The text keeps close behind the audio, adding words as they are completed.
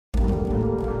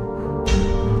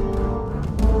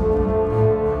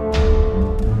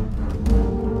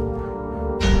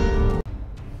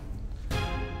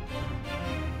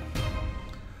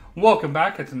Welcome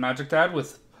back, it's Magic Dad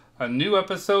with a new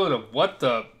episode of What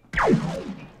the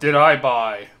Did I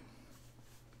Buy?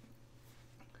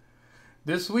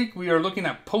 This week we are looking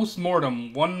at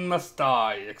Postmortem, One Must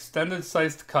Die, Extended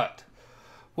Sized Cut,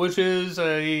 which is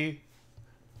as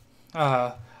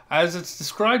it's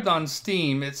described on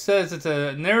Steam, it says it's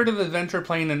a narrative adventure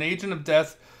playing an agent of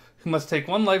death who must take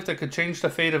one life that could change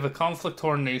the fate of a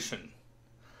conflict-torn nation.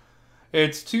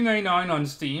 It's $2.99 on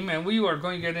Steam, and we are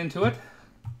going to get into it.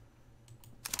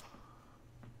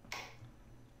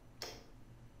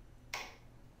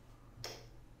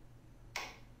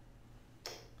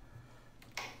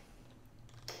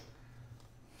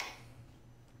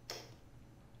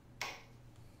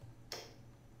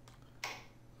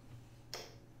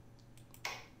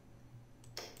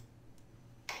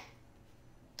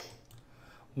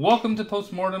 Welcome to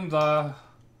Postmortem, Yep.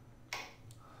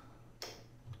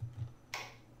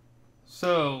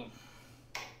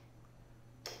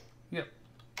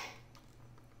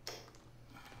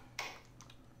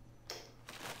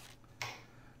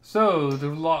 So,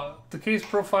 the case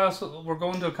profile, so we're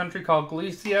going to a country called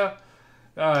Galicia.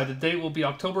 The date will be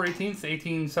October 18th,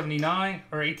 1879,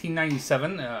 or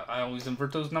 1897. I always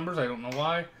invert those numbers, I don't know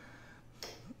why.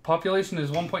 Population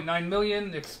is 1.9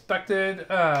 million, expected,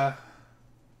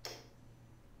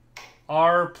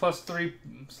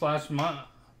 R+3/month.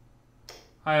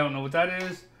 I don't know what that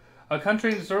is. A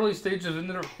country in its early stage of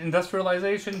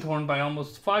industrialization, torn by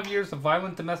almost 5 years of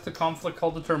violent domestic conflict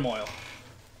called the turmoil.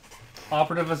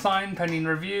 Operative assigned, pending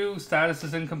review, status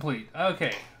is incomplete.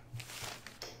 Okay.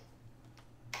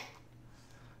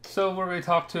 So we're going to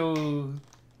talk to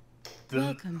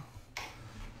Welcome.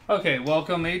 Okay,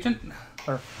 welcome agent.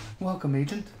 Welcome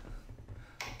agent.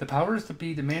 The powers that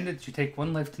be demanded that you take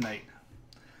one life tonight.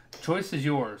 The choice is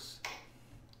yours.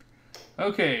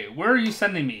 Okay, where are you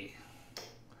sending me?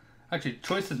 Actually, the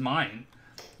choice is mine.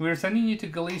 We are sending you to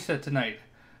Galicia tonight.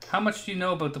 How much do you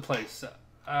know about the place?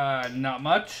 Not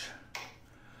much.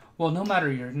 Well, no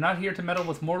matter. You're not here to meddle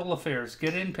with mortal affairs.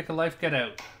 Get in, pick a life, get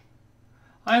out.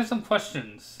 I have some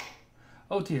questions.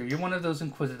 Oh dear, you're one of those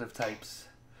inquisitive types.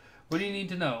 What do you need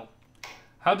to know?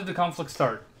 How did the conflict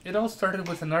start? It all started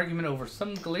with an argument over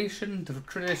some Galician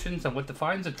traditions and what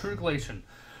defines a true Galician,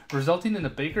 resulting in a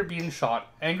baker being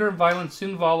shot. Anger and violence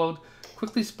soon followed,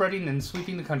 quickly spreading and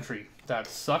sweeping the country. That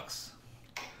sucks.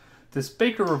 This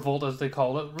baker revolt, as they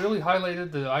call it, really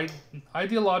highlighted the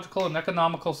ideological and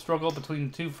economical struggle between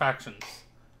the two factions.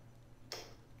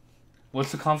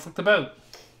 What's the conflict about?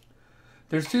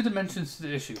 There's two dimensions to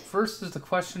the issue. First is the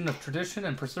question of tradition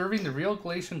and preserving the real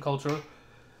Galician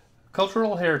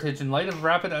cultural heritage in light of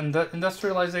rapid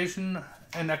industrialization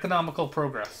and economical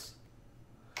progress.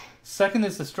 Second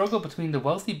is the struggle between the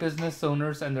wealthy business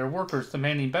owners and their workers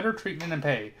demanding better treatment and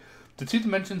pay. The two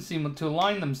dimensions seem to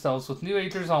align themselves with New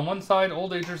Agers on one side,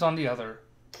 Old Agers on the other.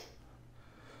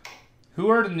 Who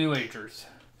are the New Agers?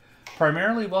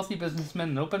 Primarily wealthy businessmen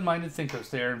and open-minded thinkers.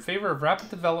 They are in favor of rapid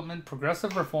development,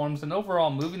 progressive reforms, and overall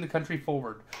moving the country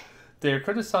forward. They are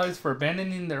criticized for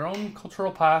abandoning their own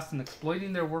cultural past and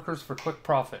exploiting their workers for quick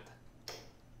profit.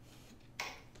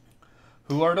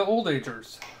 Who are the Old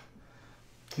Agers?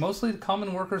 Mostly the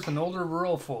common workers and older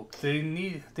rural folk.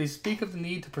 They speak of the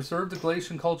need to preserve the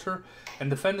Galician culture and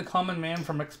defend the common man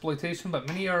from exploitation, but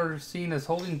many are seen as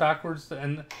holding backwards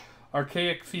and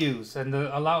archaic views and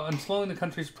slowing the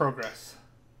country's progress.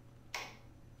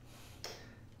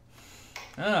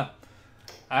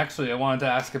 Actually, I wanted to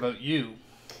ask about you.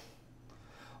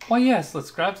 Why yes,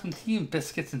 let's grab some tea and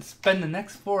biscuits and spend the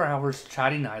next 4 hours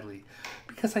chatting idly,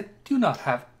 because I do not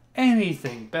have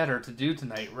anything better to do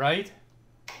tonight, right?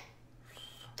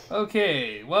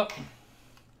 Okay, well,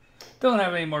 don't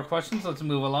have any more questions. Let's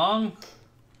move along.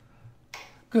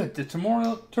 Good. The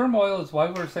turmoil is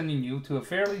why we're sending you to a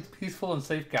fairly peaceful and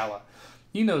safe gala.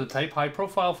 You know the type,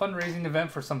 high-profile fundraising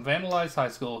event for some vandalized high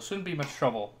school. Shouldn't be much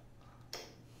trouble.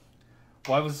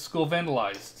 Why was the school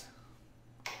vandalized?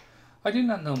 I do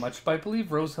not know much, but I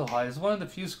believe Rosehill High is one of the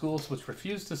few schools which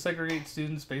refuse to segregate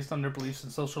students based on their beliefs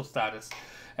and social status.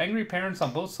 Angry parents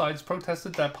on both sides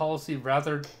protested that policy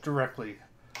rather directly.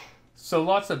 So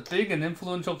lots of big and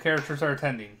influential characters are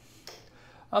attending.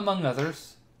 Among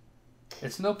others.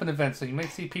 It's an open event, so you may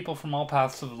see people from all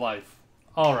paths of life.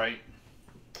 Alright.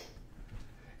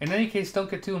 In any case, don't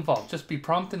get too involved. Just be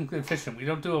prompt and efficient. We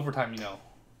don't do overtime, you know.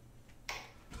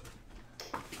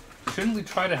 Shouldn't we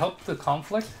try to help the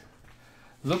conflict?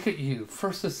 Look at you.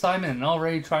 First assignment and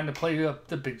already trying to play up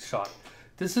the big shot.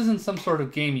 This isn't some sort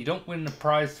of game. You don't win the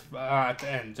prize at the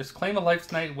end. Just claim a life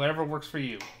tonight, whatever works for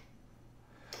you.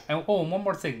 And oh, and one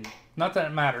more thing. Not that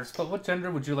it matters, but what gender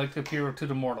would you like to appear to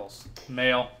the mortals?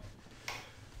 Male.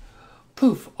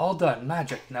 Poof, all done.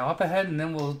 Magic. Now up ahead and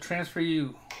then we'll transfer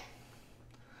you.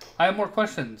 I have more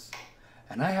questions.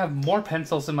 And I have more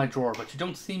pencils in my drawer, but you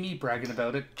don't see me bragging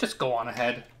about it. Just go on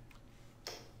ahead.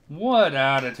 What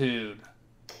attitude.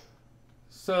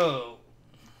 So.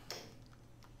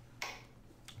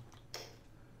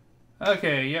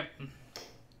 Okay, yep.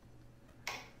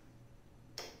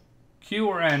 Q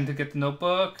or N to get the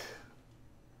notebook.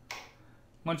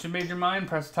 Once you've made your mind,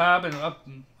 press tab and up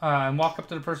and walk up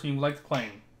to the person you would like to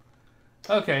claim.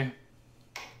 Okay.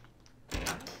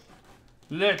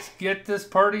 Let's get this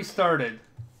party started.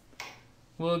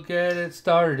 We'll get it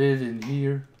started in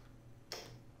here.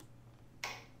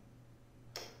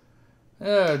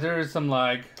 There is some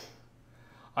lag.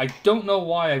 I don't know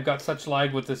why I've got such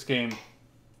lag with this game.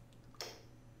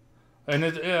 And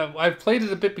I've played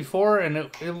it a bit before and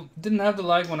it didn't have the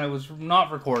lag when I was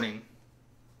not recording.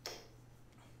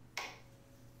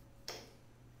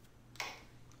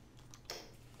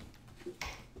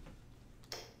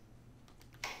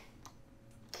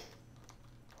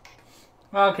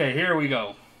 Okay, here we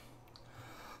go.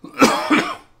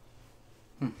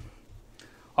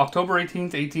 October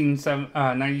 18th,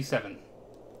 1897.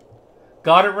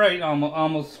 Got it right.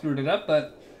 Almost screwed it up,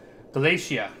 but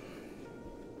Galatia.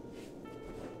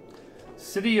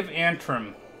 City of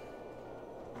Antrim.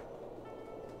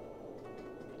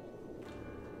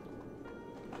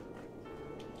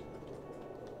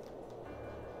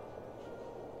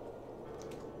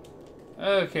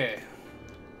 Okay.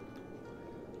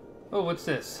 Oh, what's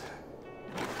this?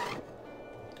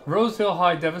 Rose Hill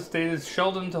High devastated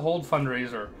Sheldon to hold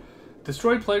fundraiser.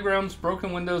 Destroyed playgrounds,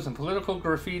 broken windows, and political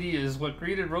graffiti is what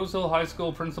greeted Rose Hill High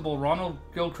School principal Ronald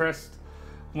Gilchrist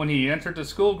when he entered the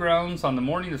school grounds on the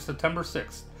morning of September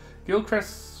 6th.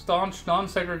 Gilchrist staunched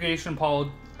non-segregation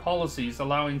policies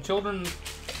allowing children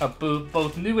of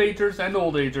both new agers and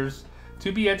old agers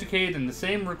to be educated in the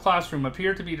same classroom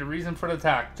appear to be the reason for the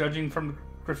attack, judging from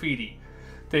graffiti.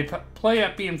 They play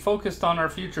at being focused on our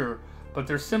future, but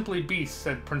they're simply beasts,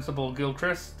 said Principal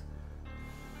Gilchrist.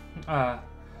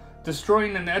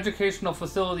 Destroying an educational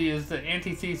facility is the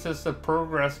antithesis of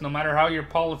progress, no matter how your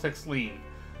politics lean.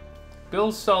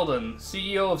 Bill Selden,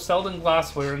 CEO of Selden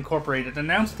Glassware Incorporated,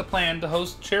 announced the plan to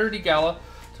host charity gala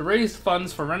to raise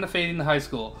funds for renovating the high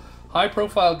school.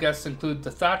 High-profile guests include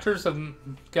the Thatchers of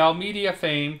Galmedia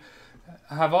fame,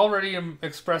 have already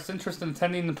expressed interest in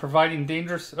attending and providing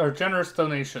generous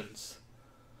donations.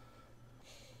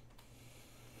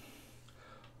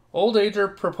 Old ager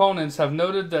proponents have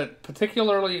noted that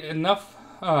particularly enough,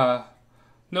 Mr.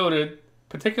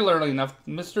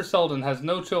 Selden has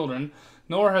no children,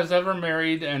 nor has ever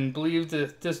married, and believed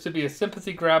this to be a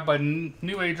sympathy grab by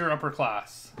new ager upper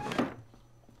class.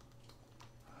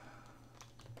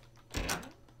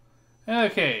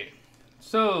 Okay,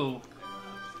 so.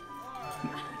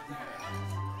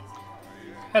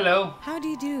 Hello. How do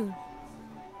you do?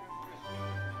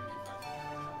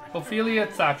 Ophelia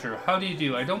Thatcher, how do you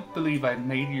do? I don't believe I've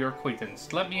made your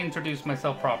acquaintance. Let me introduce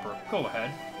myself proper. Go ahead.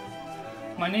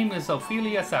 My name is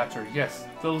Ophelia Thatcher. Yes,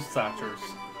 those Thatchers.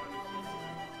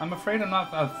 I'm afraid I'm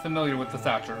not familiar with the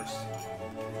Thatchers.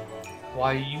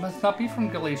 Why, you must not be from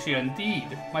Galatia, indeed.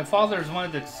 My father is one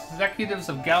of the executives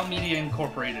of Galmedia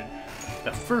Incorporated,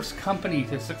 the first company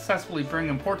to successfully bring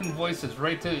important voices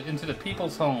right into the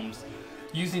people's homes,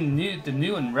 using the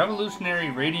new and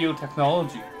revolutionary radio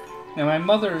technology. And my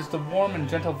mother is the warm and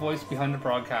gentle voice behind the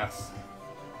broadcasts.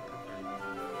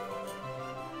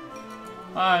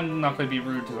 I'm not going to be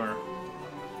rude to her.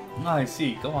 I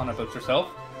see. Go on about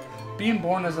yourself. Being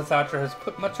born as a Thatcher has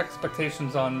put much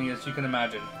expectations on me, as you can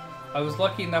imagine. I was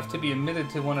lucky enough to be admitted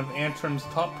to one of Antrim's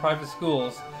top private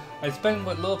schools. I spend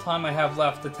what little time I have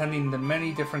left attending the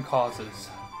many different causes.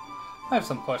 I have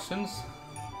some questions.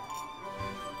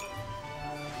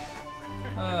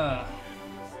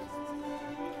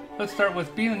 Let's start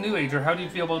with being a new ager. How do you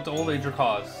feel about the old ager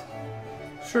cause?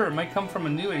 Sure, it might come from a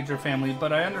new ager family,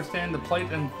 but I understand the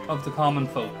plight of the common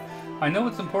folk. I know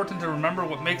it's important to remember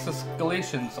what makes us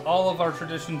Galatians, all of our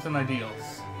traditions and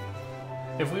ideals.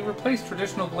 If we replace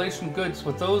traditional Galatian goods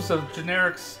with those of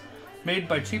generics made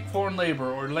by cheap foreign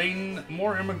labor or laying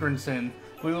more immigrants in,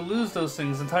 we will lose those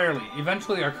things entirely.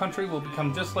 Eventually our country will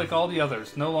become just like all the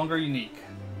others, no longer unique.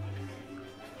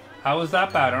 How is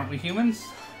that bad? Aren't we humans?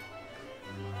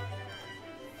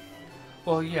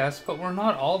 Well, yes, but we're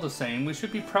not all the same. We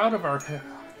should be proud of our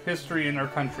history and our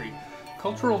country.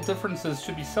 Cultural differences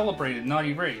should be celebrated, not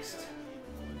erased.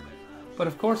 But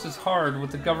of course it's hard with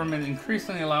the government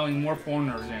increasingly allowing more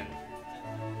foreigners in.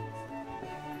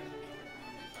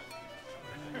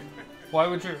 Why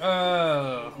would your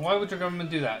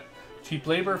government do that? Cheap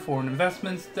labor, foreign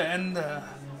investments, and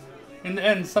In the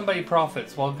end, somebody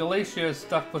profits, while Galatia is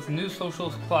stuck with a new social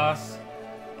class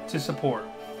to support.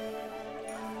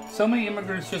 So many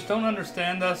immigrants just don't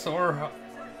understand us or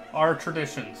our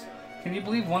traditions. Can you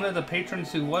believe one of the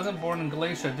patrons who wasn't born in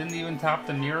Galatia didn't even tap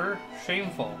the mirror?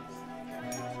 Shameful.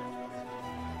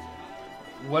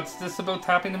 What's this about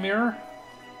tapping the mirror?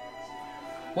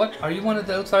 What? Are you one of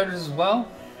the outsiders as well?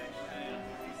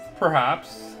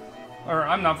 Perhaps. Or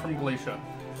I'm not from Galatia.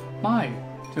 My,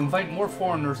 to invite more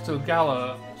foreigners to a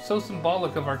gala so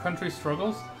symbolic of our country's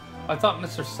struggles? I thought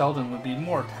Mr. Selden would be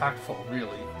more tactful,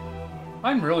 really.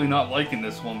 I'm really not liking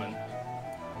this woman.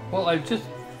 Well, I just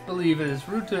believe it is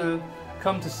rude to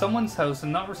come to someone's house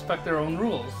and not respect their own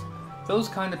rules. Those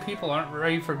kind of people aren't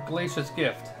ready for Galatia's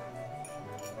gift.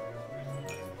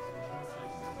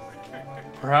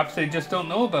 Perhaps they just don't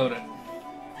know about it.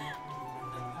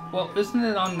 Well, isn't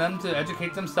it on them to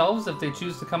educate themselves if they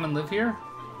choose to come and live here?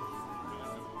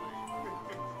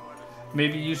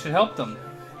 Maybe you should help them.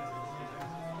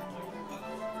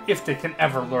 If they can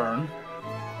ever learn.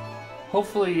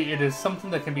 Hopefully it is something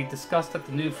that can be discussed at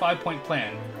the new 5-point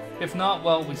plan. If not,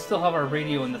 well, we still have our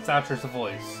radio and the Thatcher's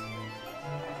voice.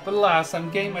 But alas, I'm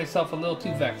getting myself a little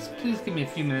too vexed. Please give me a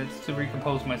few minutes to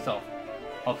recompose myself.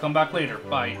 I'll come back later.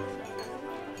 Bye.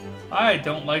 I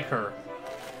don't like her.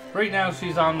 Right now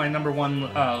she's on my number one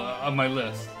on my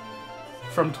list.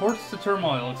 From torts to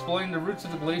turmoil, exploring the roots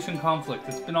of the Galatian conflict.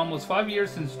 It's been almost 5 years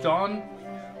since John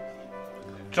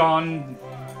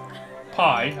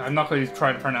Pye, I'm not going to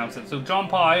try to pronounce it. So John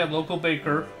Pye, a local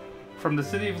baker from the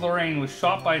city of Lorraine, was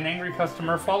shot by an angry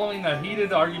customer following a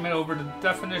heated argument over the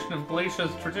definition of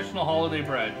Galatia's traditional holiday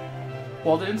bread.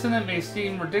 While the incident may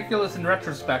seem ridiculous in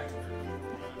retrospect,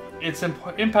 its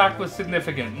impact was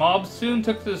significant. Mobs soon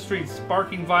took to the streets,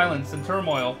 sparking violence and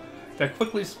turmoil that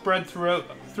quickly spread through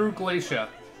Galatia.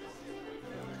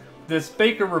 This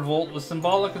baker revolt was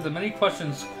symbolic of the many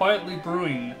questions quietly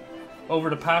brewing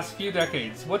over the past few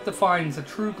decades. What defines a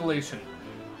true Galatian?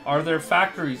 Are there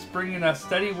factories bringing us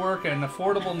steady work and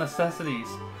affordable necessities,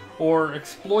 or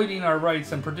exploiting our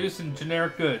rights and producing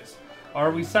generic goods? Are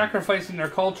we sacrificing our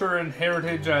culture and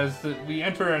heritage as we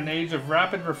enter an age of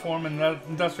rapid reform and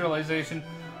industrialization?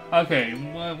 Okay,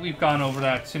 well, we've gone over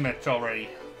that too much already.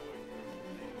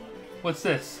 What's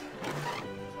this?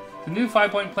 The new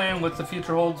 5-point plan, what the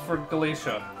future holds for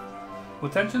Galatia.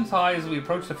 With tensions high as we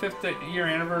approach the 5th year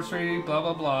anniversary, blah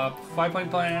blah blah, 5-point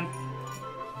plan.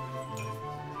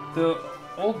 The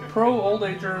pro-old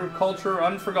ager culture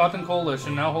unforgotten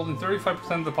coalition, now holding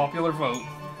 35% of the popular vote,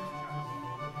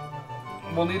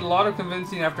 will need a lot of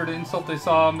convincing after the insult they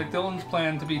saw McDillan's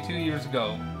plan to be 2 years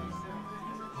ago.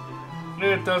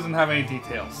 It doesn't have any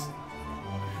details.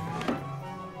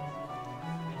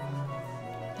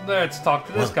 Let's talk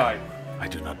to this guy. I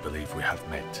do not believe we have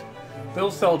met.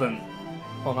 Bill Selden.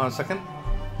 Hold on a second.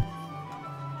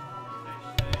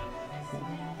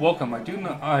 Welcome.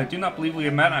 I do not believe we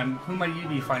have met. Who might you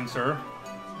be, fine sir?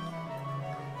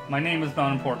 My name is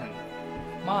not important.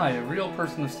 My, a real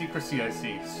person of secrecy, I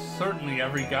see. Certainly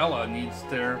every gala needs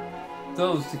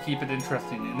those to keep it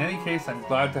interesting. In any case, I'm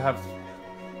glad to have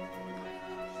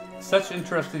such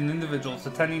interesting individuals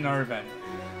attending our event.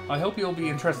 I hope you'll be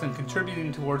interested in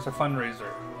contributing towards a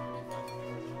fundraiser.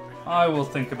 I will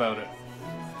think about it.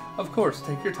 Of course,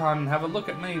 take your time and have a look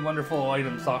at many wonderful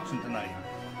items auctioned tonight.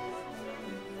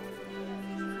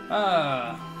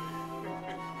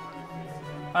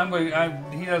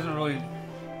 He doesn't really...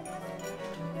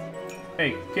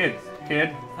 Hey, kid.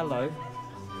 Hello.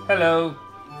 Hello.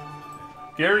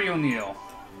 Gary O'Neill.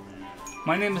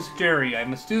 My name is Jerry.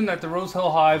 I'm a student at the Rose Hill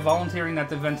High, volunteering at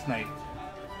the event tonight.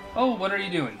 Oh, what are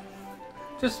you doing?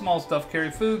 Just small stuff,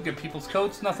 carry food, get people's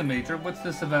coats, nothing major. What's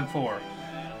this event for?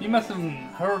 You must have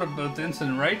heard about the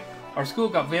incident, right? Our school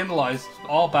got vandalized,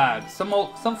 all bad. Some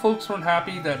folks weren't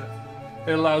happy that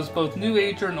it allows both new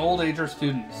ager and old ager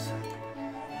students.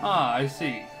 Ah, I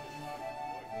see.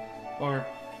 Or...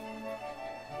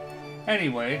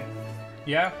 Anyway,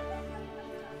 yeah?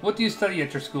 What do you study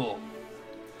at your school?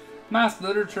 Math,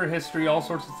 literature, history, all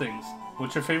sorts of things.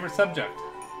 What's your favorite subject?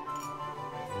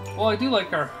 Well, I do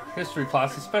like our history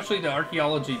class, especially the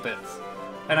archaeology bits.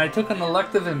 And I took an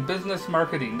elective in business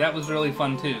marketing. That was really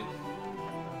fun too.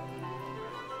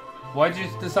 Why'd you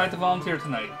decide to volunteer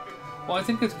tonight? Well, I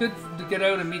think it's good to get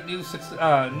out and meet new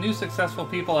successful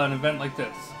people at an event like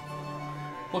this.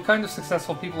 What kind of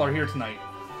successful people are here tonight?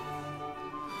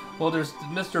 Well, there's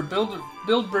Mr.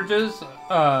 Bridges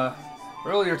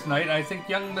earlier tonight. I think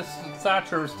young Miss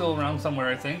Thatcher is still around somewhere,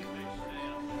 I think.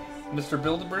 Mr.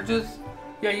 Bridges?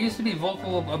 Yeah, he used to be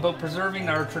vocal about preserving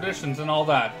our traditions and all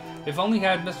that. If only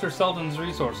had Mr. Selden's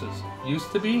resources.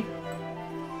 Used to be?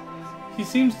 He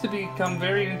seems to become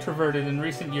very introverted in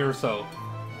recent years or so.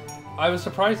 I was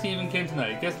surprised he even came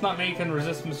tonight. Guess not many can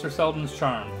resist Mr. Selden's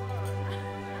charm.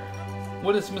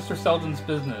 What is Mr. Selden's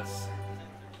business?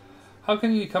 How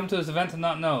can you come to his event and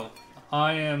not know?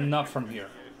 I am not from here.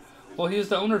 Well, he is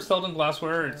the owner of Selden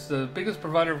Glassware. It's the biggest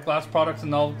provider of glass products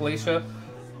in all of Glacia.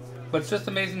 But it's just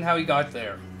amazing how he got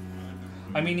there.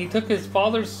 I mean, he took his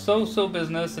father's so-so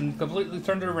business and completely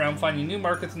turned it around, finding new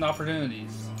markets and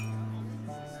opportunities.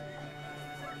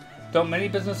 Don't many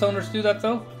business owners do that,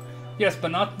 though? Yes,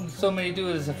 but not so many do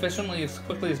it as efficiently as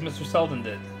quickly as Mr. Selden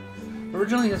did.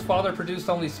 Originally, his father produced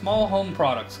only small home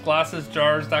products, glasses,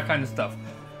 jars, that kind of stuff.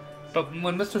 But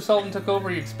when Mr. Selden took over,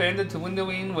 he expanded to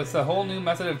windowing with a whole new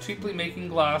method of cheaply making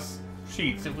glass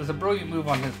sheets. It was a brilliant move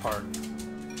on his part.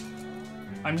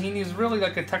 I mean, he's really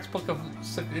like a textbook of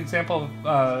example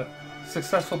of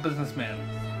successful businessman.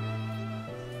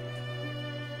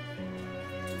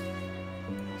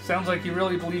 Sounds like you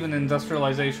really believe in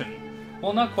industrialization.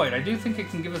 Well, not quite. I do think it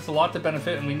can give us a lot to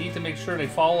benefit, and we need to make sure they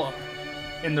fall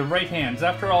in the right hands.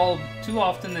 After all, too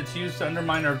often it's used to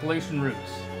undermine our Galatian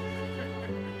roots.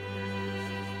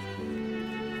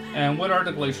 And what are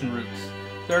the Galatian roots?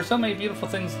 There are so many beautiful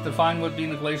things that define what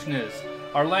being a Galatian is.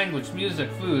 Our language, music,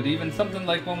 food, even something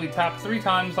like when we tap 3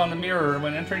 times on the mirror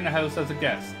when entering the house as a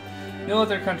guest. No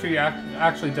other country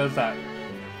actually does that.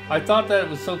 I thought that it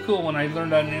was so cool when I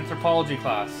learned that in anthropology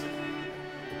class.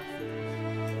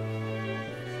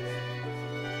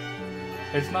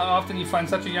 It's not often you find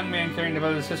such a young man caring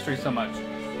about his history so much.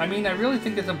 I mean, I really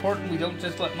think it's important we don't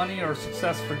just let money or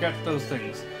success forget those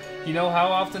things. You know how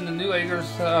often the new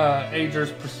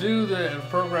agers pursue the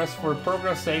progress for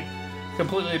progress' sake,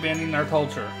 completely abandoning our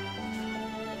culture.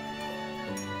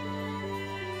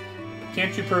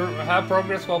 Can't you have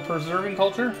progress while preserving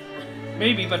culture?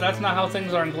 Maybe, but that's not how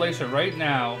things are in Galatia right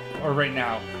now.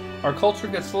 Our culture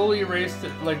gets slowly erased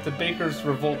like the bakers'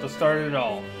 revolt that started it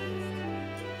all.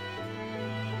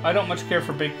 I don't much care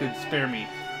for baked goods, spare me.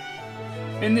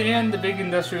 In the end, the big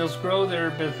industrials grow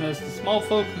their business. The small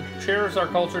folk who cherish our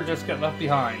culture just get left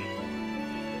behind.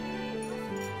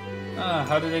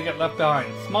 How do they get left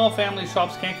behind? Small family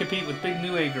shops can't compete with big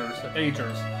new agers.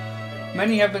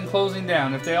 Many have been closing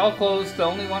down. If they all closed, the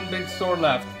only one big store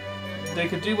left. They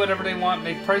could do whatever they want,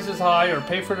 make prices high, or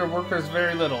pay for their workers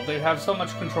very little. They'd have so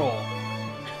much control.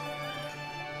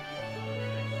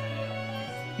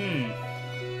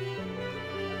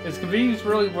 Is convenience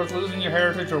really worth losing your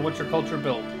heritage or what your culture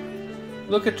built?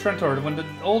 Look at Trentor. When the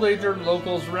old ager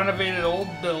locals renovated old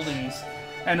buildings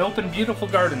and opened beautiful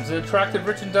gardens, it attracted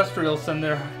rich industrialists and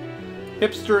their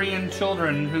hipsterian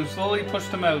children who slowly pushed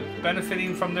them out,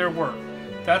 benefiting from their work.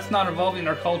 That's not evolving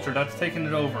our culture, that's taking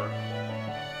it over.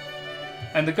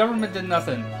 And the government did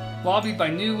nothing. Lobbied by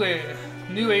new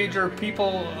ager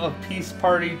people of peace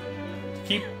party to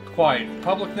keep quiet. The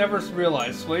public never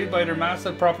realized, swayed by their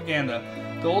massive propaganda.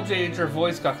 The old ager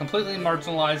voice got completely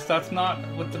marginalized. That's not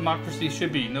what democracy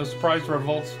should be. No surprise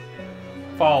revolts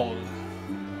followed.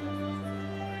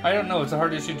 I don't know, it's a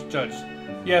hard issue to judge.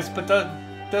 Yes, but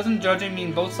doesn't judging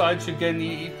mean both sides should get an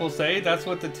equal say? That's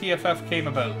what the TFF came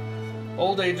about.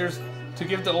 To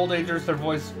give the old agers their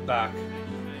voice back.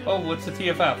 Oh, what's the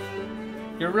TFF?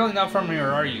 You're really not from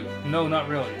here, are you? No, not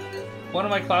really. One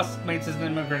of my classmates is an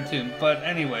immigrant too, but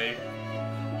anyway.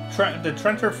 The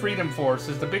Trentor Freedom Force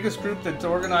is the biggest group that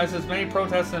organizes many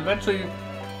protests and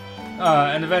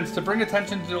events to bring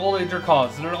attention to the old ager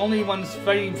cause. They're the only ones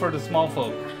fighting for the small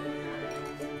folk.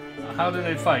 How do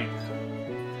they fight?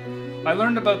 I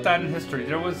learned about that in history.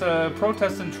 There was a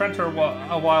protest in Trentor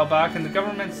a while back, and the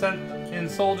government sent in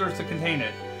soldiers to contain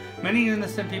it. Many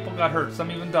innocent people got hurt,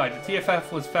 some even died. The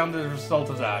TFF was founded as a result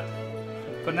of that.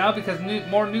 But now, because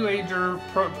more new ager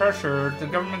pressure, the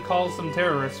government calls them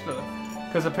terrorists,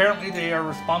 because apparently they are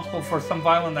responsible for some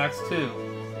violent acts too.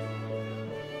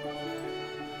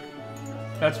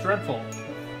 That's dreadful.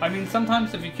 I mean,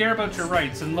 sometimes if you care about your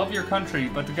rights and love your country,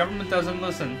 but the government doesn't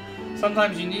listen,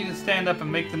 sometimes you need to stand up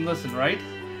and make them listen, right?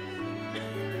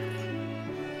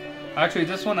 Actually,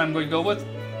 this one I'm going to go with.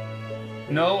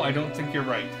 No, I don't think you're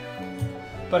right.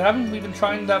 But haven't we been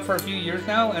trying that for a few years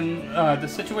now, and the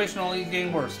situation only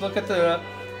getting worse? Look at the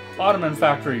Ottoman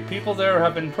factory. People there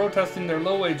have been protesting their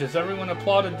low wages. Everyone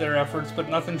applauded their efforts, but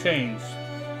nothing changed.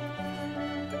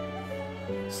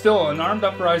 Still, an armed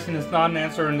uprising is not an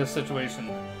answer in this situation.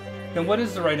 Then what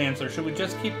is the right answer? Should we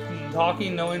just keep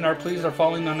talking knowing our pleas are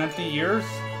falling on empty ears?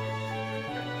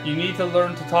 You need to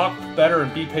learn to talk better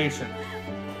and be patient.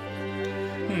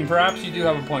 Perhaps you do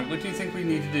have a point. What do you think we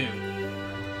need to do?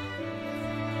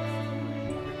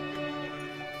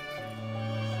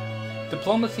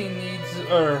 Diplomacy needs,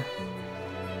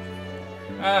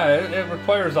 It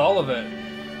requires all of it.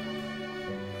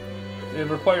 It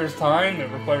requires time,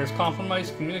 it requires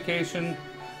compromise, communication,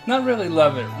 not really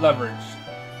leverage.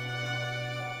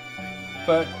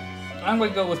 But I'm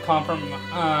going to go with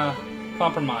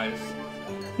compromise.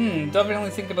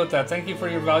 Definitely think about that. Thank you for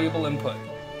your valuable input.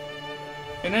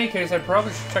 In any case, I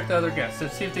probably should check the other guests to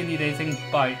see if they need anything.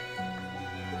 Bye.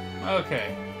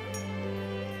 Okay.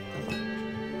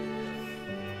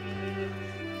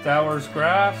 Towers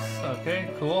graphs. Okay,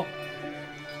 cool.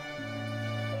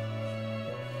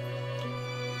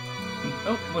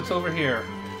 Oh, what's over here?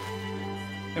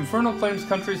 Infernal claims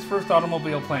country's first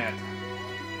automobile plant.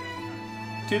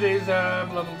 2 days, blah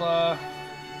blah blah.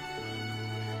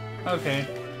 Okay,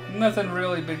 nothing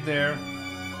really big there.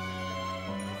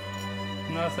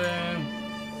 Nothing.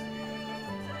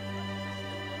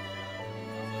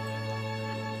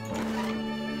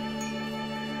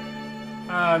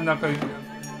 I'm not going to...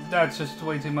 That's just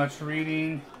way too much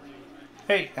reading.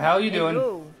 Hey, how you doing?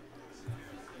 Hello.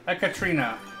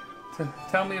 Katrina,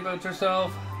 tell me about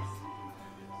yourself.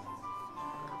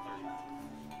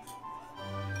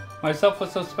 Myself,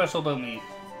 what's so special about me?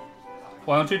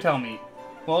 Why don't you tell me?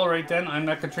 Well, alright then, I'm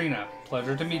Katrina.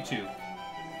 Pleasure to meet you.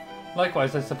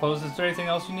 Likewise, I suppose. Is there anything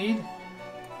else you need?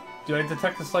 Do I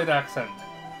detect a slight accent?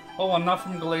 Oh, I'm not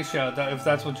from Galatia, if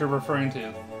that's what you're referring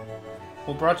to.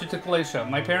 What brought you to Galatia?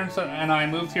 My parents and I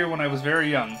moved here when I was very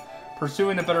young,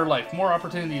 pursuing a better life, more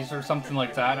opportunities or something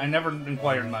like that. I never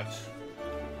inquired much.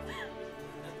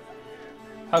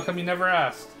 How come you never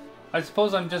asked? I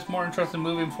suppose I'm just more interested in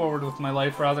moving forward with my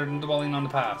life rather than dwelling on the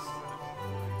past.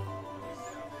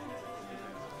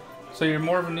 So you're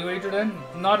more of a New Ager then?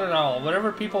 Not at all.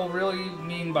 Whatever people really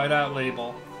mean by that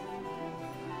label.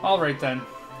 Alright then.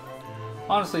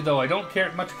 Honestly though, I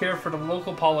don't much care for the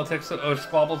local politics or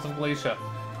squabbles of Galatia.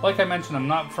 Like I mentioned, I'm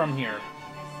not from here.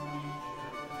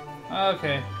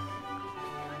 Okay.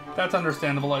 That's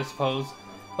understandable, I suppose.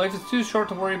 Life is too short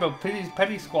to worry about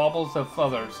petty squabbles of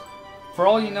others. For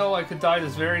all you know, I could die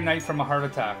this very night from a heart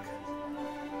attack.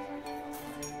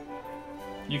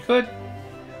 You could?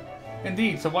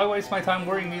 Indeed, so why waste my time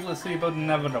worrying needlessly about the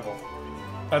inevitable?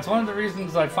 That's one of the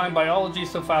reasons I find biology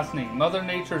so fascinating. Mother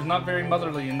Nature is not very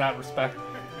motherly in that respect.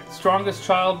 The strongest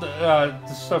child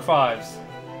survives.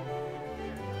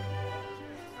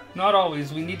 Not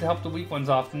always. We need to help the weak ones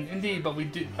often. Indeed, but we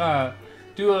do it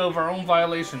of our own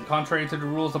violation, contrary to the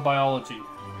rules of biology.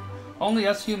 Only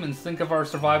us humans think of our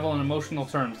survival in emotional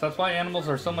terms. That's why animals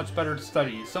are so much better to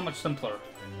study, so much simpler.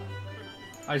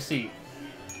 I see.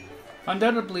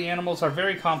 Undoubtedly, animals are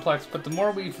very complex, but the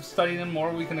more we study them, the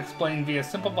more we can explain via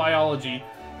simple biology,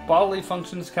 bodily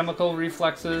functions, chemical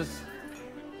reflexes.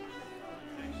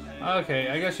 Okay,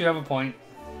 I guess you have a point.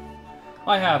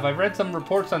 I have. I've read some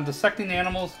reports on dissecting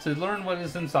animals to learn what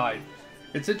is inside.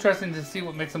 It's interesting to see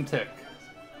what makes them tick.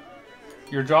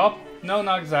 Your job? No,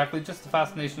 not exactly. Just a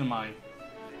fascination of mine.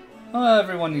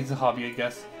 Everyone needs a hobby, I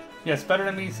guess. Yes, better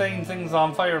than me setting things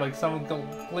on fire like some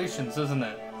Galatians, isn't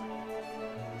it?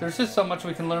 There's just so much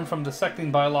we can learn from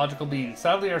dissecting biological beings.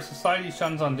 Sadly, our society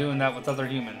shuns on doing that with other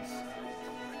humans.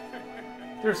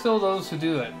 There are still those who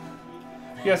do it.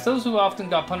 Yes, those who often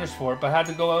got punished for it, but had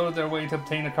to go out of their way to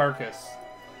obtain a carcass.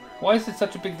 Why is it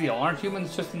such a big deal? Aren't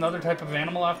humans just another type of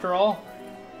animal after all?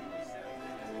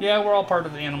 Yeah, we're all part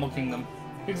of the animal kingdom.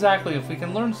 Exactly, if we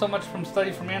can learn so much from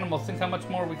study from animals, think how much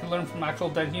more we can learn from actual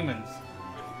dead humans.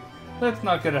 Let's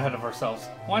not get ahead of ourselves.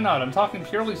 Why not? I'm talking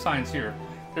purely science here.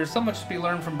 There's so much to be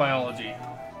learned from biology.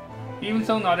 Even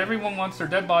so, not everyone wants their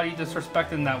dead body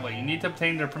disrespected in that way. You need to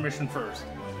obtain their permission first.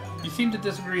 You seem to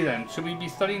disagree then. Should we be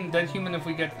studying a dead human if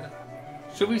we get...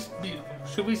 Should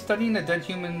we studying a dead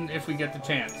human if we get the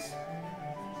chance?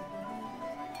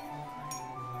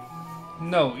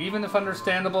 No, even if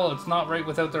understandable, it's not right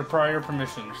without their prior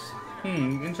permissions.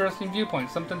 Interesting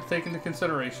viewpoint. Something to take into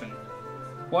consideration.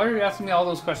 Why are you asking me all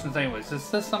those questions anyways?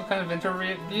 Is this some kind of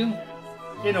interview?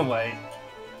 In a way.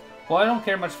 Well, I don't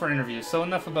care much for interviews, so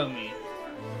enough about me.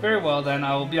 Very well then,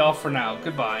 I will be off for now.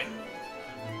 Goodbye.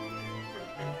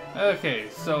 Okay,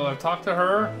 so I've talked to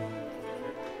her.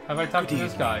 Have I talked to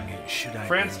this guy?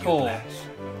 France Cole.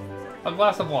 A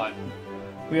glass of what?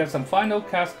 We have some fine oak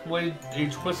cask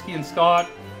aged whiskey and Scott,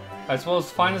 as well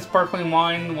as finest sparkling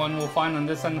wine, one we'll find on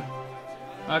this end.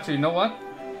 Actually, you know what?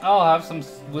 I'll have some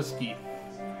whiskey.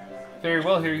 Very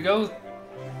well, here you go.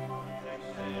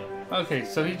 Okay,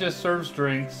 so he just serves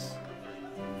drinks.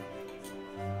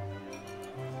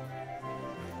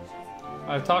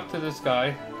 I've talked to this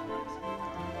guy.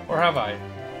 Or have I?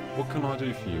 What can I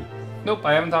do for you? Nope,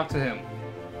 I haven't talked to him.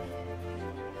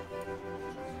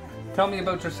 Tell me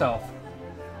about yourself.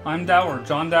 I'm Dower,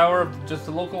 John Dower, just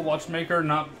a local watchmaker,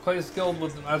 not quite as skilled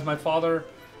as my father,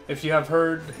 if you have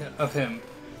heard of him.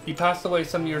 He passed away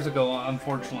some years ago,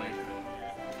 unfortunately.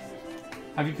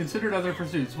 Have you considered other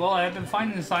pursuits? Well, I have been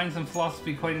finding science and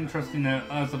philosophy quite interesting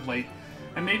as of late,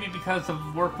 and maybe because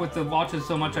of work with the watches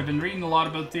so much, I've been reading a lot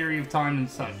about theory of time and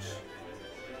such.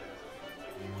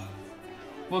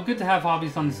 Well, good to have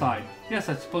hobbies on the side. Yes,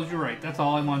 I suppose you're right. That's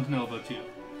all I wanted to know about you.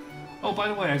 Oh, by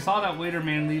the way, I saw that waiter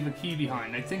man leave a key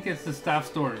behind. I think it's the staff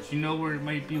storage. You know where it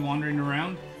might be wandering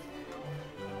around?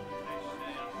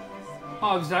 Oh,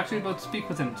 I was actually about to speak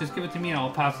with him. Just give it to me and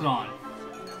I'll pass it on.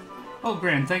 Oh,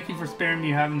 grand. Thank you for sparing me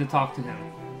having to talk to him.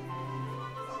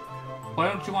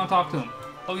 Why don't you want to talk to him?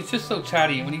 Oh, he's just so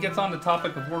chatty, and when he gets on the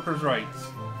topic of workers' rights,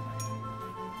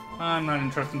 I'm not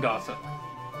interested in gossip.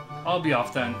 I'll be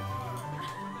off then.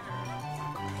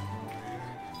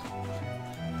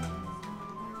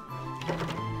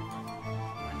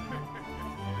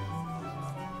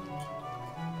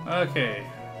 Okay.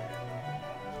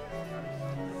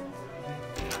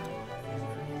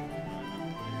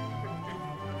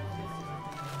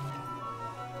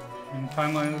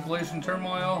 Timeline inflation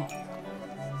turmoil.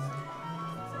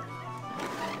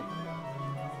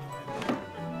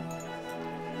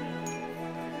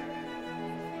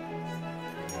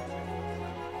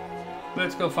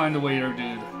 Let's go find a waiter,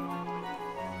 dude.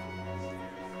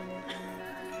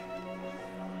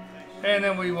 And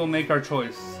then we will make our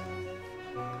choice.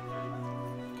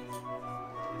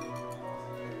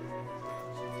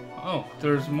 Oh,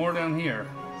 there's more down here.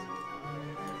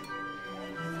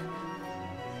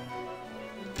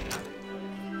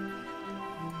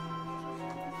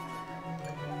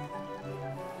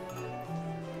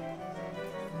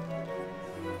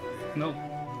 Nope.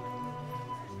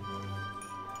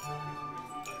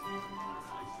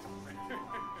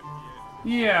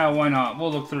 Yeah, why not?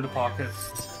 We'll look through the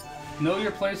pockets. Know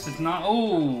your place is not...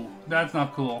 Oh, that's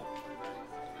not cool.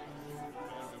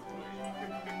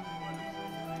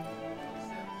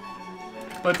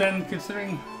 But then,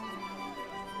 considering...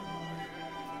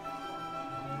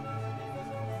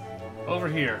 Over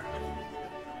here.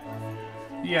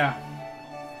 Yeah.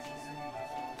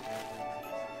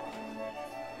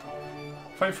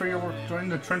 Fight for your work. Join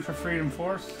the Trench for Freedom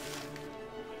Force.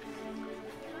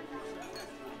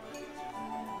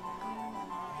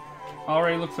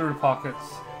 Already look through the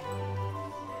pockets.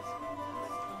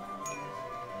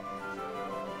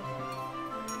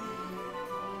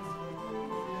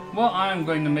 Well, I'm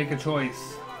going to make a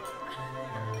choice.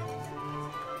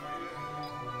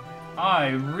 I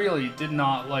really did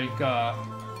not like,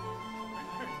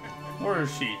 where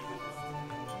is she?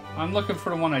 I'm looking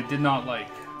for the one I did not like.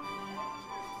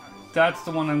 That's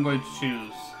the one I'm going to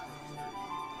choose.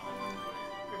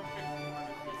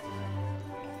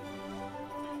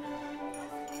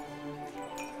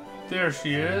 There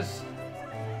she is.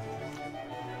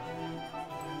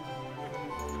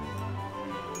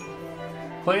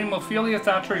 Playing Ophelia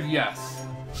Thatcher, yes.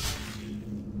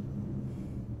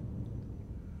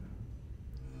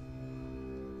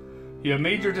 You have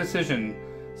made your decision.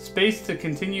 Space to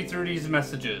continue through these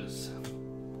messages.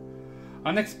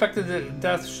 Unexpected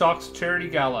death shocks charity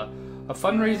gala. A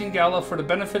fundraising gala for the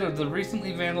benefit of the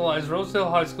recently vandalized Rosedale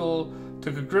High School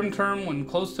took a grim turn when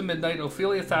close to midnight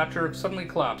Ophelia Thatcher suddenly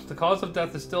collapsed. The cause of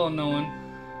death is still unknown,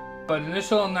 but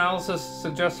initial analysis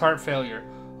suggests heart failure.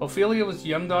 Ophelia was the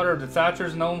young daughter of the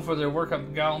Thatchers, known for their work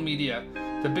at Gala Media,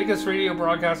 the biggest radio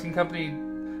broadcasting company.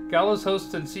 Gala's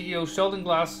host and CEO of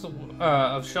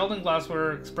Sheldon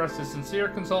Glassware expressed his sincere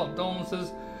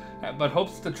condolences, but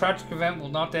hopes the tragic event will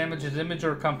not damage his image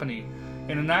or company.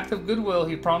 In an act of goodwill,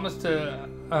 he promised to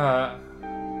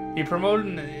he promoted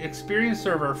an experienced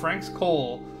server, Frank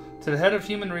Cole, to the head of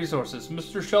human resources.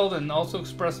 Mr. Sheldon also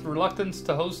expressed reluctance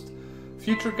to host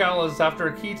future galas after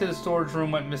a key to the storage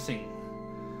room went missing.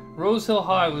 Rose Hill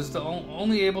High was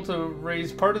only able to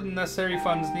raise part of the necessary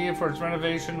funds needed for its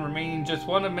renovation, remaining just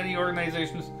one of many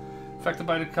organizations affected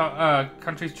by the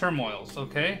country's turmoils.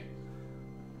 Okay?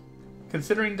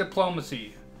 Considering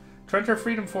diplomacy. Trenter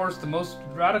Freedom Force, the most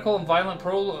radical and violent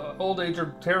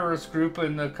pro-old-ager terrorist group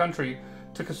in the country,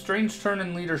 took a strange turn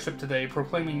in leadership today,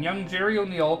 proclaiming young Jerry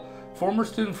O'Neill, former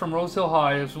student from Rose Hill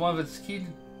High, as one of its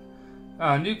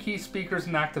new key speakers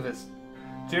and activists.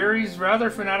 Jerry's rather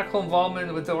fanatical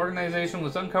involvement with the organization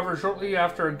was uncovered shortly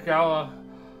after a gala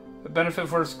benefit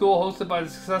for a school hosted by the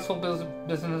successful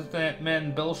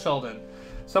businessman Bill Sheldon.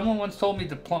 Someone once told me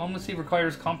diplomacy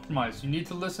requires compromise. You need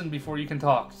to listen before you can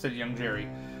talk, said young Jerry. It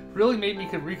really made me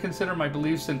reconsider my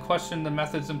beliefs and question the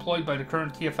methods employed by the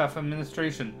current TFF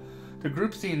administration. The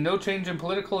group seeing no change in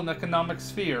political and economic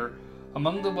sphere,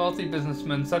 among the wealthy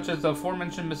businessmen, such as the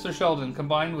aforementioned Mr. Sheldon,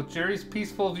 combined with Jerry's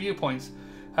peaceful viewpoints,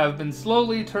 have been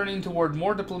slowly turning toward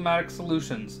more diplomatic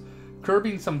solutions,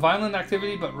 curbing some violent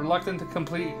activity but reluctant to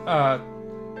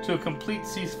a complete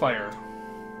ceasefire.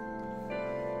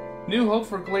 New hope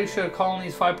for Glacia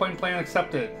Colony's 5-point plan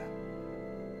accepted.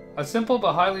 A simple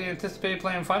but highly anticipated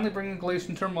plan finally bringing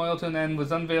Galatian turmoil to an end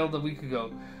was unveiled a week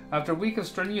ago. After a week of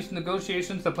strenuous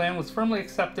negotiations, the plan was firmly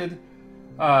accepted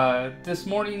this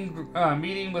morning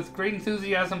meeting with great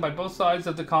enthusiasm by both sides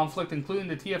of the conflict, including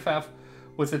the TFF,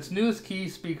 with its newest key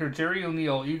speaker, Jerry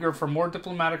O'Neill, eager for more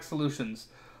diplomatic solutions.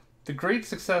 The great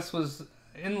success has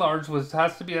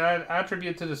to be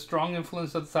attributed to the strong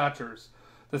influence of the Thatchers.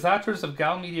 The Thatchers of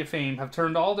Gal Media fame have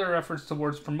turned all their efforts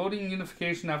towards promoting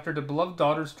unification after the beloved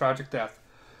daughter's tragic death.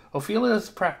 Ophelia's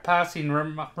passing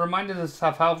reminded us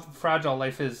of how fragile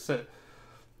life is, said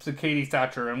Katie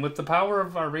Thatcher, and with the power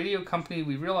of our radio company,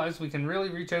 we realized we can really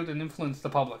reach out and influence the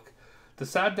public. The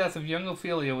sad death of young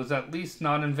Ophelia was at least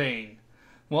not in vain.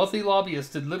 Wealthy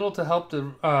lobbyists did little to help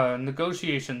the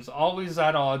negotiations, always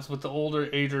at odds with the older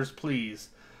agers' pleas.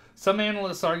 Some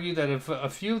analysts argue that if a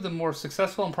few of the more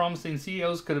successful and promising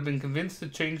CEOs could have been convinced to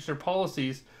change their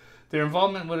policies, their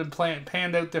involvement would have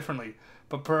panned out differently.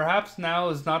 But perhaps now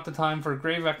is not the time for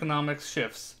grave economic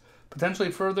shifts,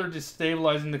 potentially further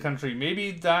destabilizing the country.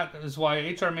 Maybe that is why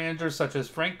HR managers such as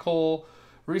Frank Cole,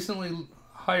 recently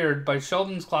hired by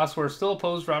Sheldon's glassware, still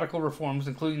oppose radical reforms,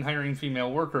 including hiring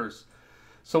female workers.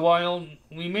 So while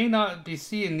we may not be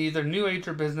seeing neither new age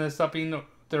or business upping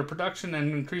their production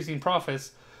and increasing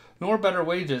profits, nor better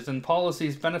wages and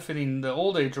policies benefiting the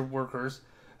old age workers,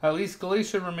 at least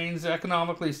Galatia remains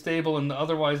economically stable in the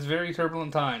otherwise very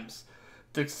turbulent times.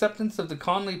 The acceptance of the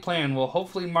Conley Plan will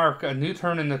hopefully mark a new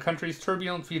turn in the country's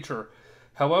turbulent future.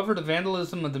 However, the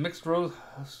vandalism of the Mixed Rose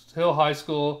Hill High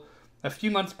School a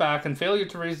few months back and failure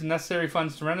to raise the necessary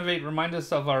funds to renovate remind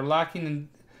us of our lacking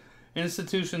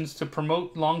institutions to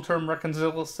promote long-term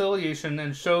reconciliation,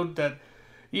 and showed that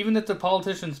even if the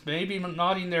politicians may be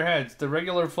nodding their heads, the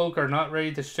regular folk are not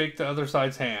ready to shake the other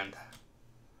side's hand.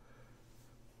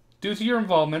 Due to your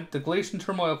involvement, the Galatian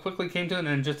turmoil quickly came to an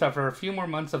end just after a few more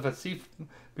months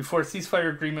before a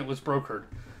ceasefire agreement was brokered.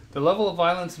 The level of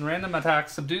violence and random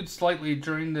attacks subdued slightly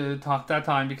during that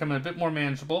time, becoming a bit more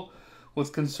manageable.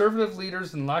 With conservative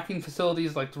leaders and lacking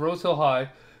facilities like the Rose Hill High,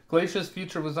 Galatia's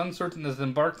future was uncertain as it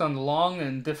embarked on the long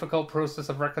and difficult process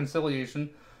of reconciliation.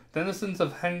 Denizens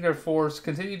of Hanger Force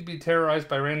continued to be terrorized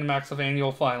by random acts of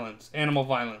animal violence.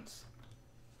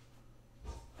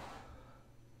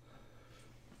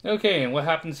 Okay, and what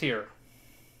happens here?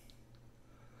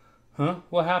 Huh?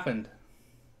 What happened?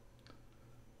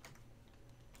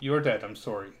 You're dead, I'm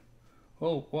sorry.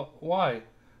 Oh, why?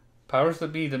 Powers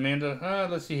that be demanded...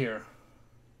 let's see here.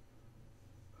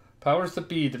 Powers that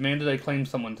be demanded I claim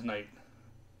someone tonight.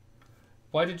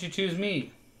 Why did you choose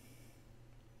me?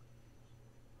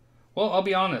 Well, I'll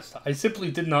be honest. I simply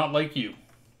did not like you.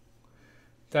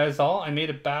 That is all? I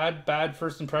made a bad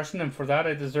first impression, and for that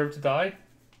I deserve to die?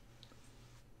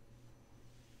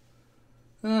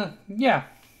 Yeah.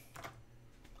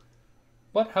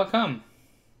 What? How come?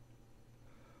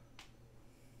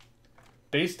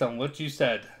 Based on what you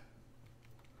said.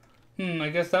 I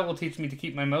guess that will teach me to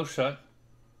keep my mouth shut.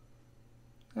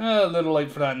 A little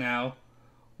late for that now.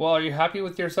 Well, are you happy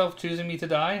with yourself choosing me to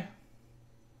die?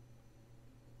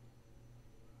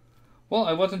 Well,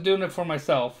 I wasn't doing it for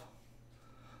myself.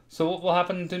 So what will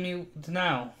happen to me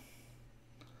now?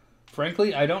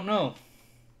 Frankly, I don't know.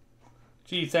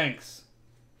 Gee, thanks.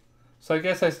 So I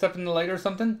guess I step in the light or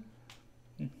something?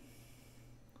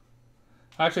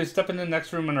 Actually, step in the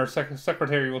next room and our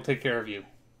secretary will take care of you.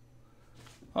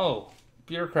 Oh,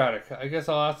 bureaucratic. I guess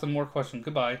I'll ask them more questions.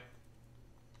 Goodbye.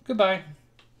 Goodbye.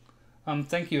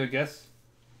 Thank you, I guess.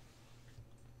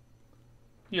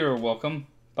 You're welcome.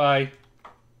 Bye.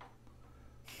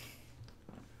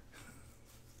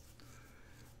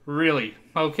 Really?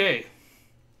 Okay.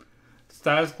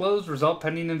 Status closed. Result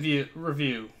pending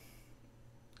review.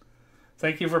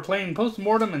 Thank you for playing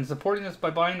Postmortem and supporting us by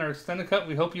buying our extended cut.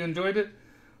 We hope you enjoyed it.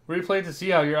 Replay to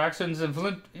see how your actions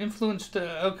influenced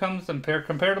outcomes and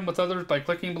compare them with others by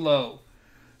clicking below.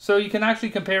 So you can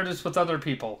actually compare this with other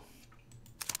people.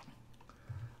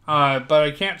 But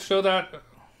I can't show that.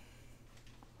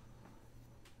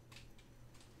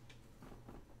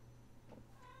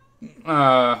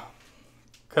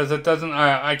 Because it doesn't,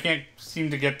 I can't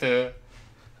seem to get the,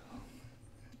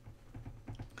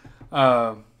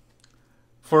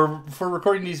 for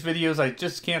recording these videos, I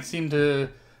just can't seem to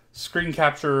screen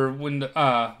capture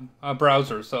a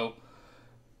browser, so,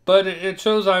 but it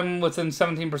shows I'm within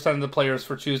 17% of the players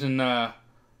for choosing,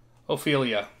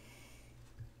 Ophelia.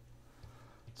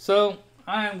 So,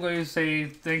 I'm going to say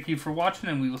thank you for watching,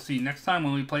 and we will see you next time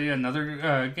when we play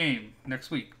another game next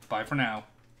week. Bye for now.